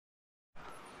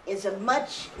is a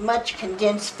much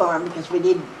condensed form because we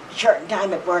did shorten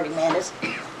time at Bardic Madness.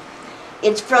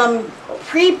 It's from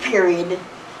pre-period,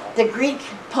 the Greek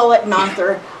poet and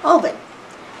author Ovid.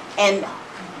 And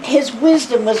his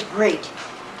wisdom was great.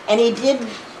 And he did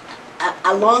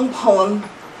a long poem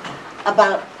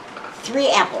about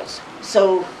 3 apples.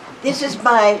 So this is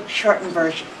my shortened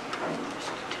version.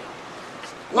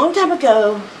 Long time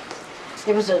ago,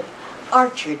 there was an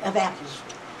orchard of apples.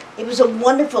 It was a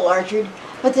wonderful orchard,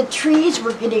 but the trees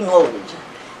were getting old.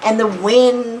 And the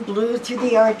wind blew through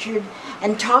the orchard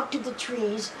and talked to the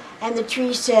trees, and the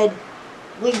trees said,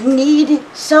 we need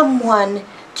someone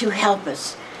to help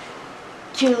us,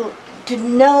 to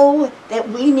know that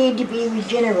we need to be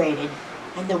regenerated.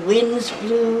 And the winds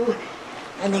blew,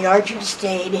 and the orchard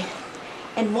stayed,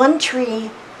 and one tree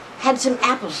had some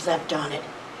apples left on it,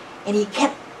 and he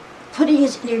kept putting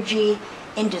his energy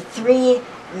into 3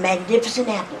 magnificent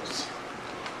apples.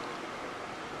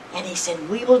 And he said,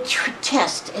 we will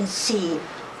test and see.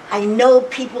 I know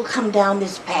people come down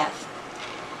this path.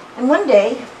 And one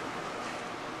day,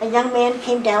 a young man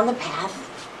came down the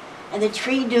path, and the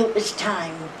tree knew it was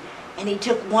time. And he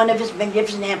took one of his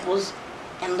magnificent apples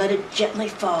and let it gently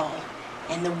fall,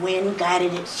 and the wind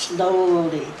guided it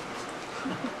slowly.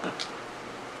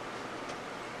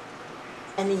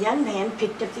 And the young man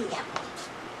picked up the apple,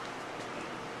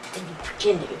 and he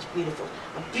pretended it was beautiful.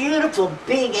 A beautiful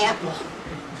big apple.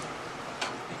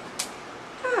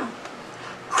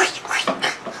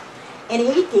 And he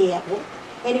ate the apple,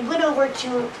 and he went over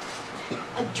to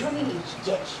a drainage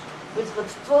ditch which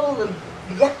was full of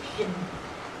yuck and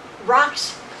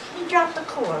rocks. He dropped the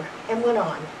core and went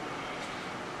on.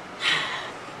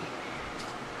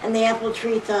 And the apple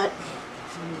tree thought,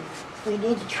 we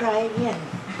need to try again.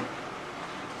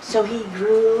 So he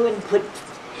grew and put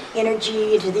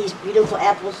energy into these beautiful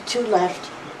apples, 2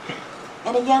 left.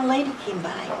 And a young lady came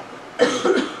by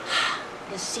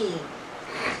to see.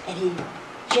 And he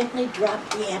gently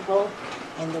dropped the apple,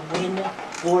 and the wind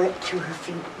bore it to her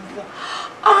feet.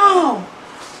 Oh,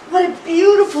 what a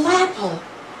beautiful apple.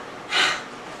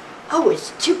 Oh,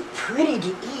 it's too pretty to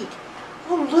eat.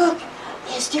 Oh, look,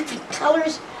 it has different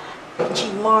colors. And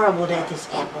she marveled at this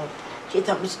apple. She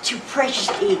thought it was too precious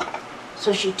to eat.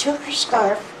 So she took her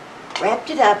scarf, wrapped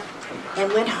it up,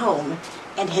 and went home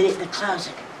and hid it in the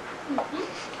closet.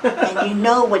 And you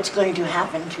know what's going to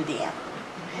happen to the apple.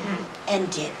 And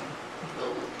did.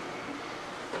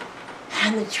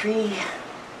 And the tree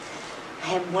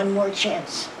had one more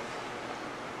chance.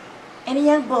 And a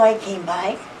young boy came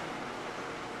by.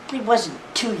 He wasn't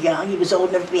too young. He was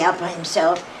old enough to be out by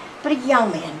himself, but a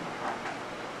young man.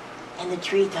 And the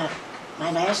tree thought, my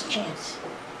last chance.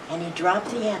 And he dropped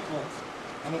the apple,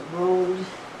 and it rolled.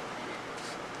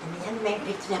 And the young man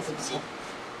picked it up and said,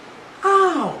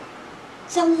 oh,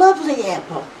 it's a lovely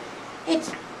apple.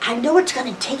 I know it's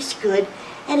going to taste good,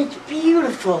 and it's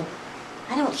beautiful.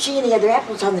 I don't see any other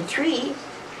apples on the tree.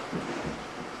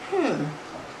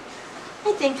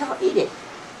 I think I'll eat it.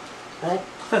 But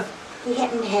he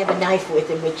happened to have a knife with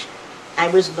him, which I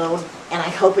was alone, and I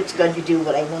hope it's going to do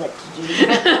what I want it to do.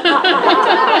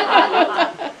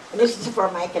 And this is a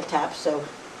Formica top, so.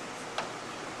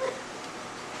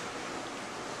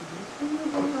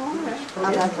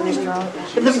 I'm not very strong.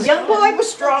 The young boy was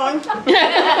strong.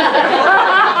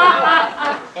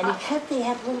 And he cut the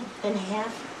apple in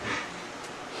half.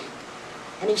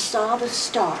 And he saw the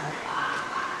star,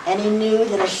 and he knew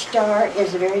that a star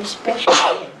is a very special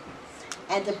thing.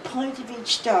 At the point of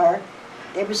each star,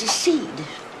 there was a seed.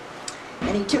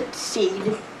 And he took the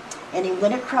seed, and he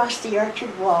went across the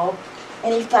orchard wall,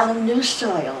 and he found new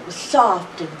soil. It was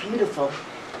soft and beautiful.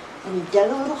 And he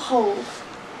dug a little hole,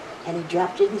 and he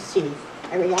dropped in the seed.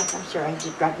 I'm sorry, I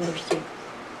just dropped another seed.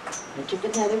 He took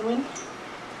another one,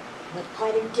 went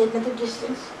quite another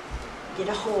distance, did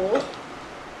a hole,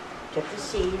 took the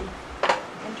seed,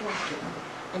 and dropped it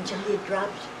until he had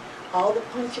dropped all the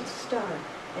points of the star,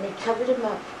 and he covered them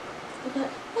up. He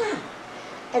thought, ah.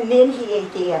 And then he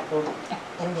ate the apple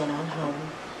and went on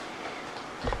home.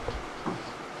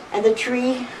 And the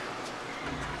tree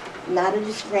nodded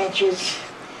its branches,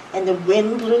 and the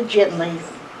wind blew gently,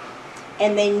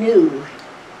 and they knew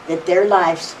that their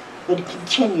lives would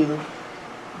continue.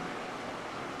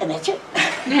 And that's it.